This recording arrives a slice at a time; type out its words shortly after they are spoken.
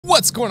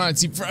What's going on,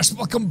 Team Fresh?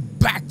 Welcome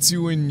back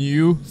to a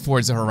new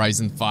Forza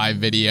Horizon 5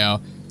 video.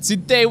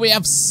 Today we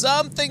have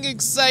something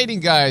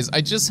exciting, guys.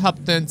 I just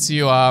hopped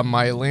into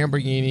my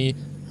Lamborghini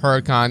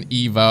Huracan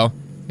Evo.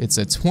 It's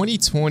a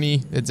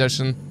 2020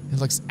 edition. It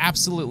looks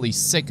absolutely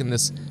sick in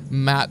this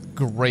matte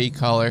gray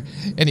color.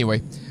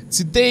 Anyway,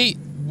 today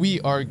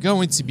we are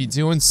going to be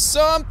doing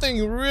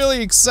something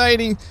really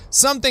exciting,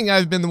 something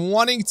I've been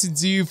wanting to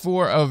do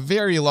for a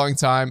very long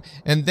time,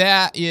 and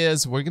that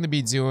is we're going to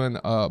be doing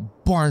a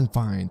barn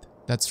find.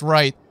 That's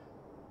right.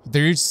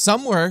 There's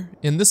somewhere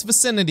in this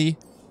vicinity,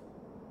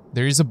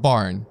 there is a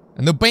barn,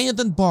 an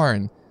abandoned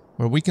barn,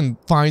 where we can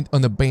find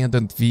an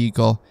abandoned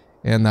vehicle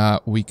and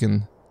we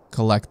can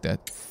collect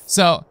it.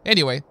 So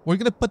anyway, we're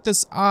going to put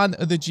this on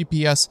the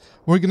GPS.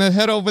 We're going to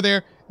head over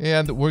there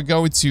and we're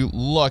going to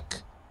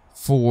look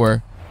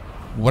for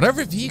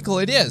whatever vehicle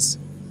it is.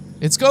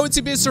 It's going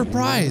to be a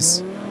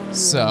surprise.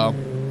 So,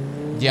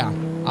 yeah,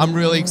 I'm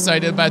really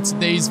excited about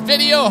today's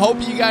video.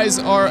 Hope you guys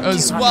are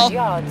as well.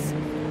 Yards,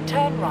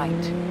 turn right.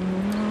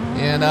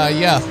 And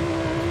yeah,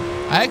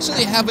 I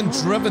actually haven't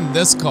driven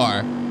this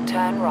car.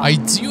 Turn right. I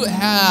do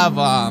have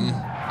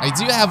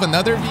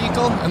another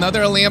vehicle,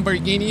 another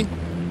Lamborghini,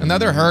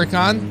 another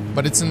Huracan,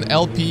 but it's an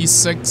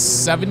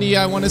LP670,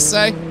 I want to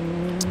say.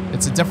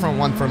 It's a different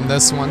one from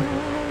this one.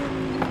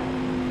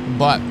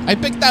 But I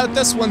picked out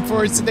this one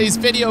for today's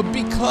video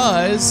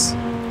because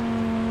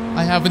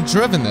I haven't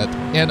driven it.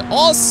 And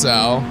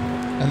also,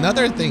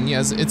 another thing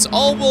is, it's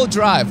all-wheel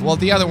drive. Well,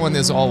 the other one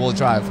is all-wheel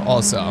drive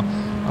also.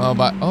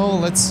 But, oh,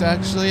 let's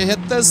actually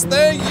hit this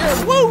thing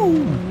here.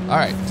 Woo!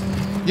 Alright.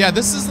 Yeah,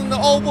 this is an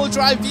all-wheel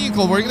drive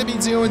vehicle. We're going to be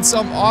doing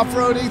some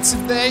off-roading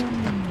today.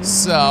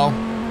 So,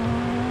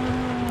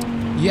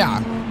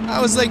 yeah. I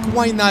was like,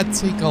 why not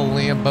take a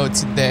Lambo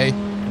today?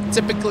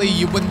 Typically,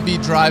 you wouldn't be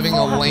driving a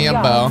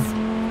Lambo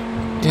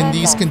in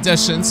these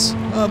conditions,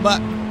 but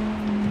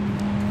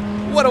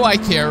what do I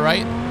care,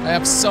 right? I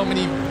have so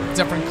many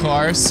different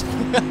cars.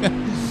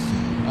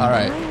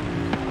 Alright,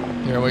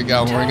 here we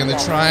go. We're gonna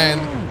try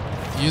and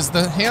use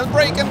the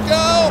handbrake and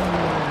go!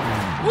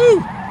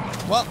 Woo!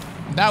 Well,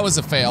 that was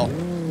a fail.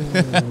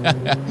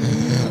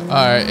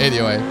 Alright,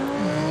 anyway.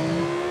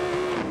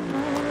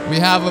 We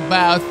have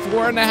about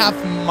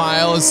 4.5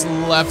 miles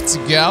left to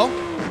go.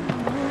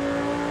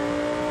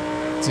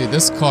 Dude,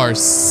 this car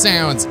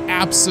sounds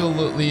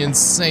absolutely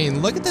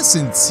insane. Look at this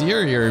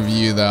interior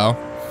view, though.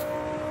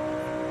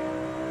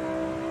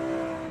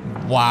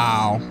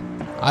 Wow.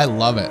 I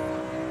love it.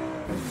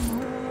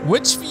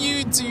 Which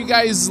view do you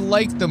guys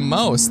like the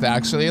most,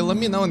 actually? Let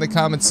me know in the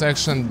comment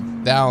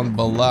section down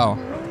below.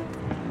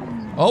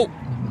 Oh,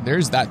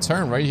 there's that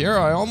turn right here.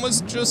 I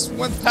almost just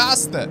went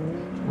past it.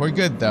 We're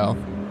good, though.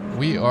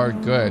 We are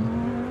good.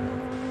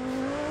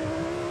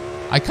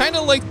 I kind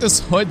of like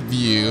this hood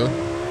view,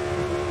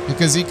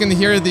 because you can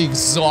hear the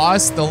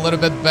exhaust a little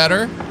bit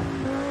better.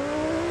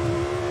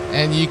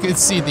 And you can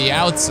see the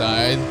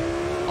outside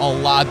a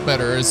lot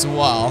better as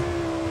well.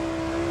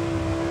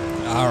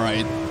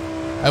 Alright.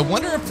 I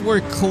wonder if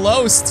we're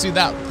close to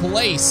that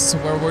place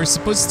where we're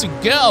supposed to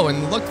go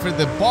and look for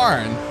the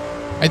barn.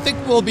 I think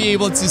we'll be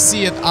able to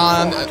see it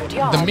on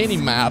the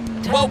mini-map.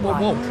 Whoa, whoa,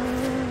 whoa.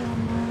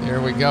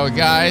 Here we go,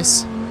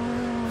 guys.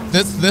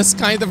 This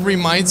kind of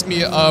reminds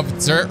me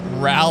of Dirt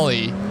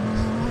Rally.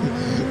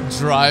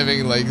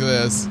 Driving like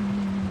this.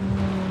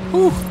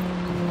 Whew.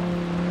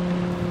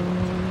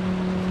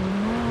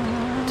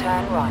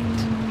 Turn right.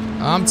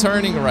 I'm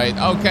turning right.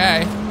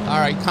 Okay.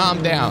 Alright,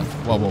 calm down.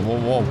 Whoa, whoa, whoa,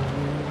 whoa.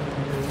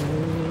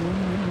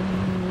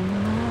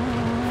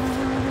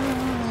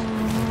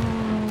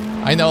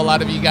 I know a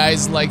lot of you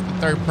guys like the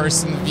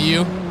third-person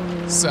view,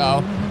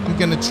 so I'm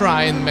gonna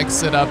try and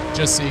mix it up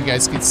just so you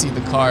guys can see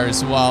the car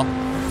as well.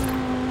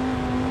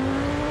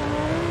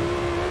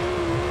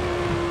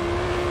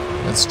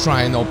 Let's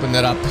try and open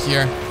it up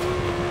here.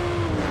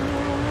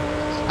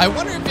 I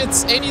wonder if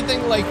it's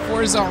anything like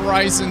Forza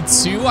Horizon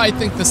 2. I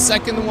think the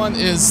second one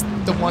is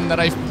the one that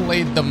I've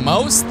played the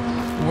most,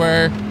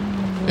 where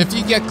if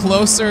you get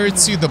closer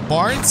to the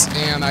barns,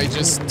 and I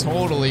just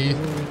totally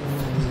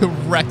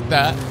wrecked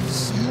that.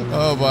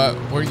 Oh, but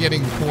we're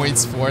getting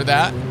points for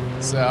that.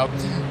 So,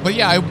 but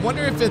yeah, I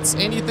wonder if it's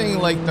anything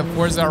like the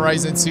Forza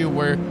Horizon 2,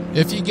 where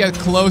if you get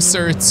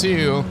closer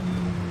to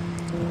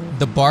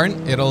the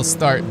barn, it'll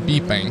start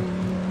beeping.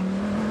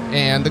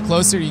 And the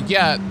closer you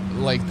get,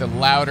 like, the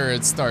louder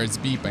it starts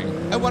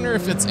beeping. I wonder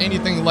if it's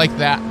anything like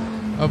that.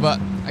 Oh, but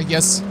I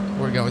guess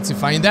we're going to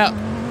find out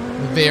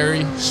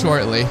very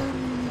shortly.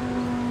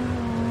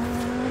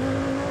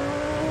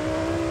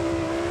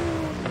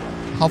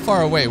 How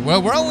far away?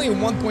 Well, we're only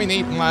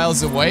 1.8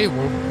 miles away.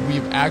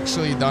 We've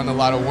actually done a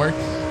lot of work.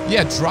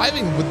 Yeah,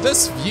 driving with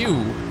this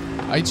view,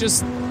 I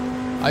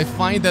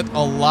find it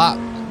a lot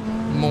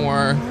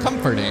more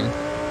comforting,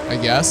 I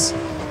guess.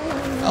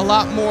 A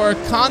lot more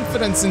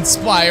confidence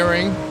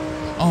inspiring.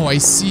 Oh, I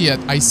see it.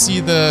 I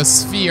see the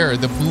sphere,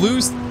 the blue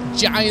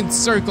giant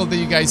circle that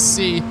you guys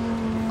see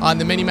on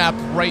the minimap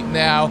right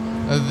now.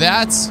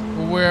 That's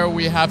where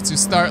we have to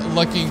start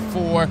looking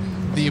for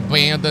the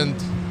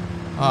abandoned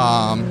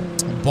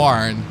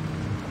barn.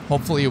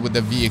 Hopefully with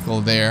the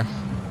vehicle there.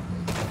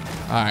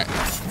 Alright,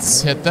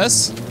 let's hit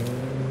this.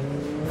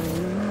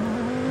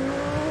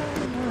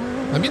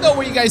 Let me know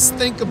what you guys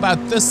think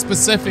about this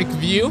specific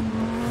view.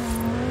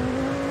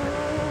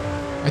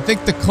 I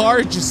think the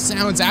car just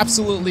sounds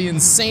absolutely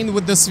insane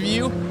with this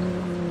view.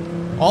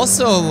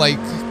 Also, like,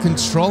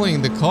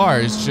 controlling the car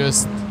is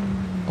just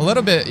a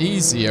little bit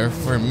easier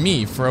for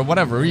me, for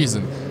whatever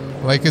reason.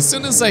 Like, as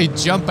soon as I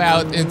jump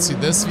out into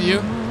this view,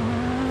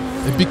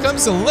 it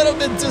becomes a little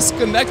bit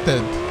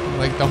disconnected.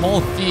 Like, the whole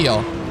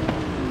feel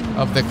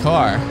of the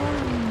car.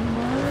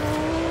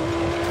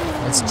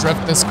 Let's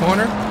drift this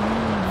corner.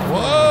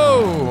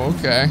 Whoa,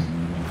 okay.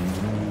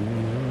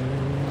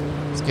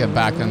 Let's get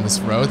back on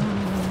this road.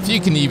 If you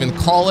can even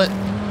call it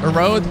a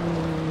road.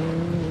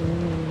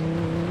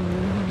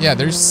 Yeah,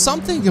 there's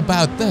something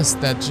about this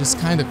that just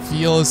kind of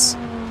feels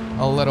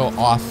a little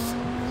off.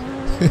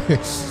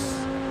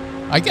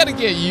 I gotta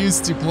get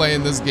used to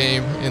playing this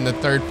game in the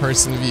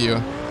third-person view.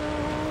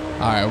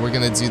 Alright, we're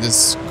gonna do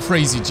this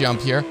crazy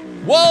jump here.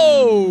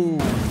 Whoa!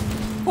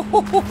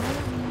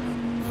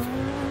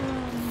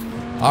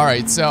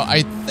 Alright, so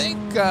I think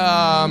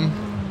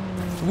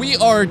we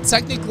are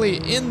technically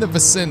in the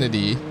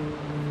vicinity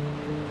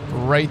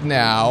right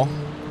now.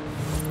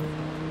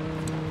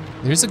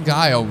 There's a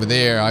guy over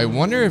there. I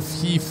wonder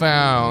if he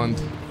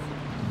found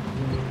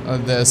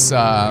this,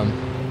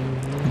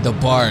 the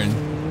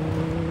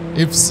barn.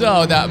 If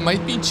so, that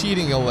might be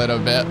cheating a little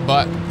bit,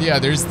 but yeah,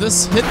 there's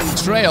this hidden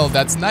trail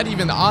that's not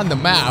even on the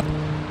map.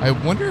 I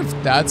wonder if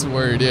that's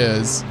where it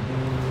is.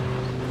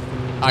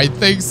 I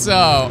think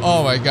so.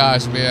 Oh my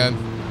gosh, man.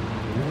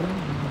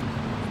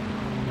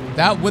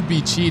 That would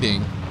be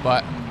cheating,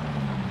 but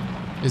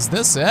is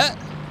this it?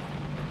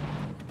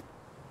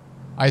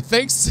 I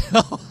think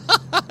so.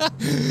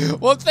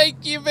 Well,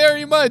 thank you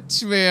very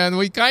much, man.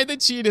 We kind of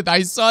cheated.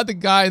 I saw the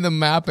guy in the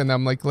map and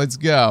I'm like, let's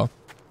go.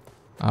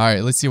 All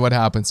right, let's see what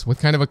happens. What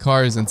kind of a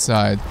car is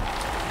inside?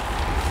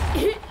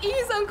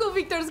 He's Uncle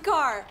Victor's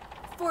car.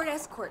 Ford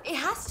Escort. It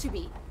has to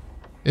be.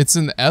 It's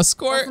an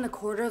Escort? Less than a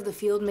quarter of the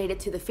field made it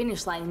to the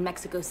finish line in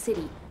Mexico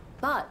City.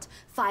 But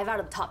 5 out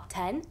of the top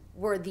 10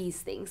 were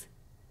these things.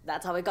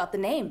 That's how it got the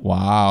name.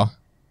 Wow.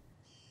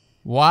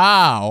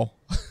 Wow.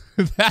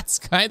 That's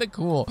kind of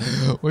cool.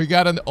 We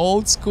got an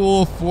old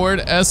school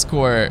Ford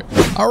Escort.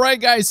 All right,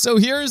 guys, so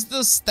here's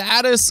the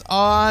status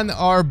on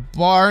our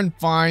barn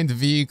find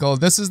vehicle.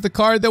 This is the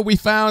car that we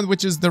found,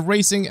 which is the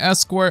Racing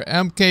Escort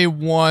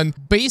MK1,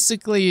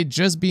 basically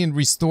just being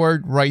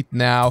restored right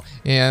now.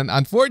 And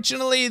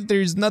unfortunately,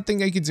 there's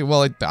nothing I can do.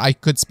 Well, I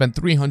could spend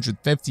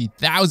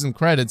 350,000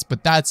 credits,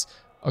 but that's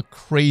a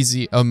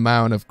crazy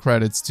amount of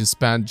credits to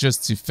spend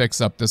just to fix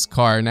up this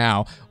car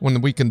now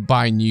when we can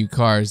buy new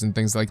cars and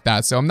things like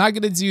that. So I'm not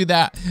gonna do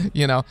that.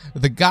 You know,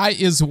 the guy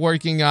is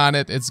working on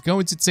it. It's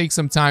going to take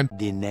some time.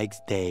 The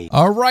next day.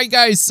 All right,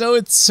 guys, so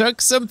it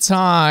took some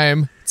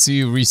time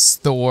to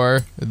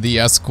restore the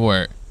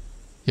Escort.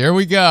 Here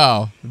we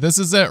go. This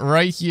is it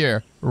right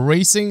here.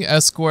 Racing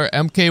Escort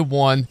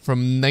MK1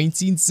 from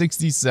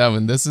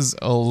 1967. This is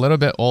a little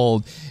bit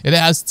old. It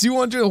has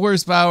 200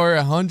 horsepower,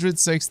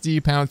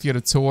 160 pound-feet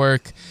of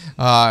torque.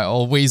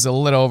 It weighs a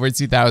little over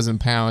 2,000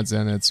 pounds,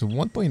 and it's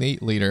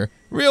 1.8 liter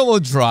rear-wheel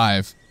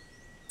drive.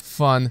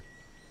 Fun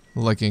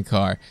looking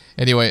car.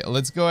 Anyway,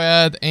 let's go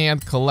ahead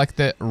and collect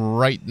it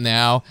right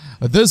now.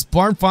 This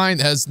barn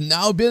find has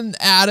now been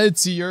added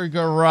to your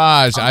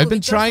garage. I've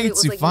been trying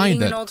to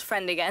find it. An old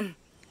friend again.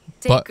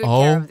 Take But good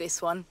care oh of this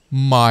one.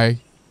 my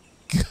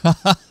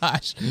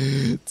gosh,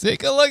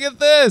 take a look at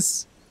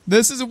this.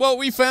 This is what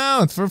we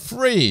found for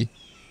free.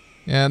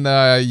 And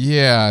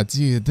yeah,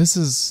 dude, this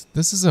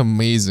is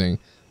amazing.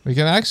 We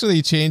can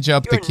actually change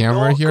up the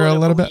camera here a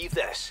little bit.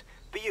 This,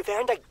 but you've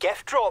earned a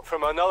gift drop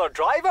from another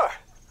driver.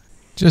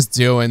 Just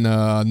doing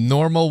a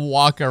normal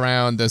walk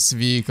around this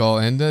vehicle,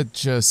 and it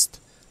just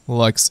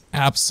looks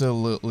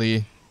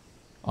absolutely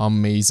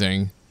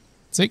amazing.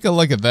 Take a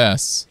look at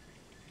this.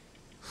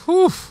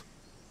 Whew.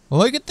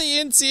 Look at the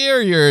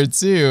interior,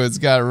 too. It's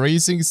got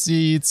racing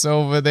seats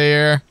over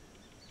there.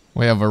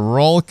 We have a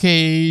roll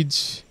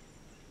cage.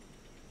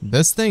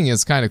 This thing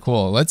is kind of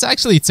cool. Let's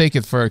actually take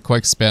it for a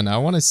quick spin. I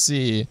want to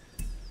see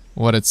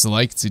what it's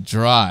like to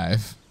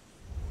drive.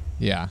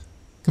 Yeah.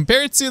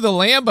 Compared to the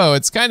Lambo,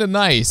 it's kind of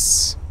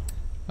nice.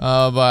 The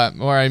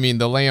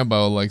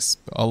Lambo looks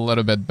a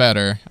little bit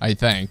better, I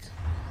think.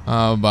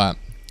 But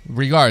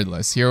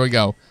regardless, here we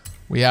go.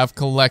 We have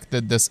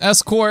collected this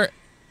Escort.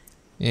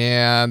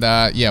 And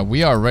yeah,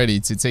 we are ready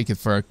to take it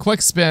for a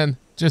quick spin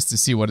just to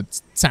see what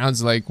it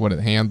sounds like, what it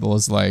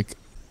handles like.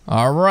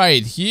 All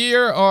right,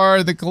 here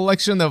are the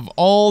collection of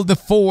all the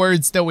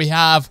Fords that we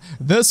have.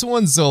 This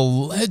one's a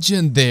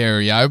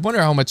legendary. I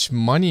wonder how much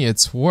money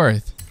it's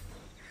worth.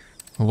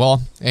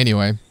 Well,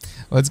 anyway,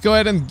 let's go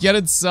ahead and get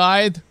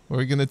inside.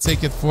 We're gonna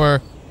take it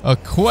for a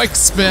quick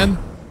spin.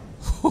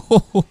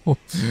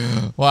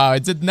 Wow,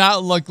 it did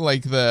not look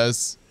like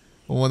this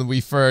when we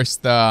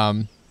first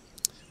found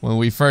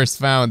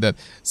it.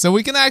 So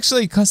we can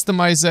actually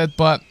customize it,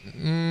 but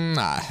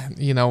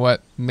you know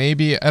what?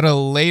 Maybe at a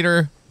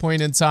later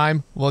point in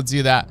time, we'll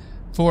do that.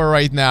 For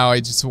right now,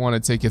 I just want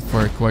to take it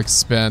for a quick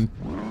spin.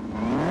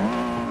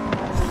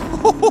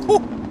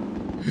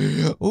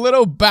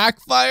 Little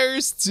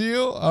backfires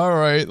too. All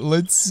right,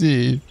 let's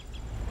see.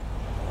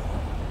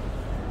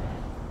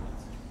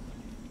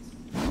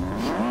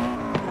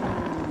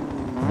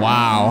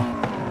 Wow.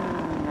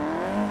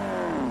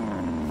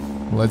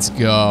 Let's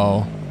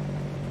go.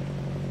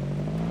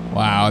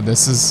 Wow,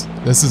 this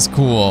is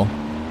cool.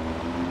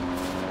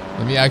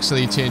 Let me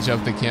actually change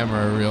up the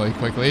camera really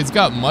quickly. It's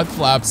got mud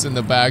flaps in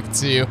the back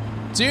too.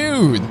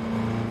 Dude!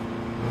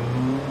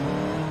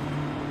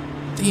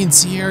 The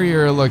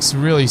interior looks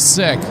really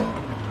sick.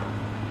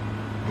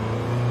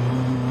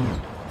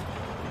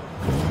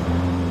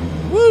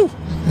 Woo!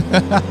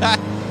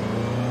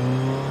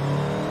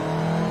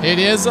 It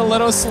is a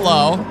little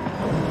slow.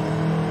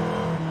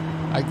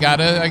 I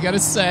gotta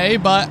say,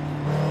 but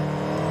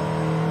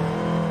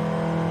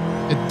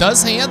it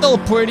does handle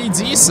pretty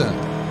decent.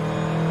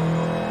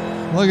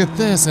 Look at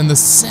this, and the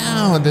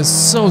sound is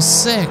so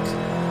sick.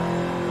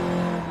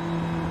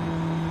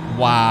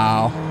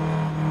 Wow.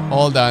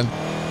 Hold on.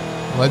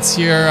 Let's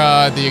hear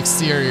the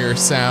exterior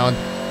sound.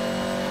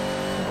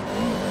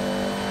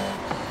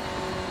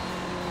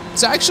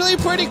 It's actually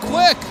pretty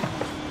quick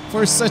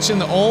for such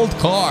an old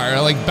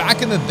car. Like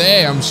back in the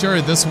day, I'm sure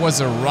this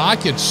was a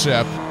rocket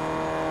ship.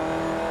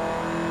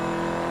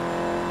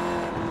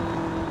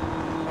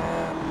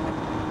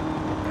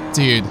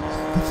 Dude,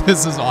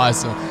 this is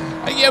awesome.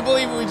 I can't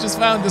believe we just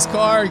found this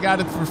car, got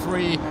it for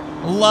free.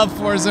 Love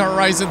Forza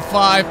Horizon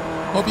 5.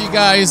 Hope you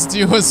guys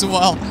do as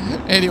well.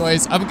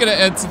 Anyways, I'm gonna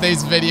end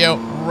today's video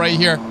right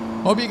here.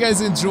 Hope you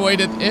guys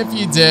enjoyed it. If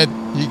you did,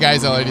 you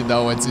guys already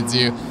know what to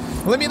do.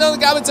 Let me know in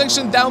the comment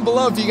section down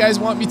below if you guys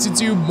want me to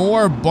do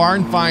more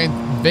barn find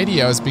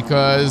videos,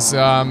 because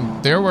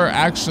there were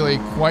actually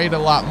quite a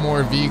lot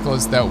more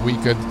vehicles that we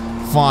could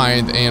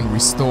find and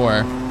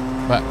restore.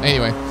 But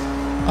anyway,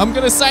 I'm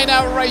gonna sign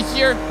out right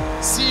here.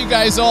 See you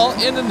guys all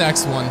in the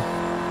next one.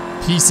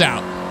 Peace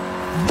out.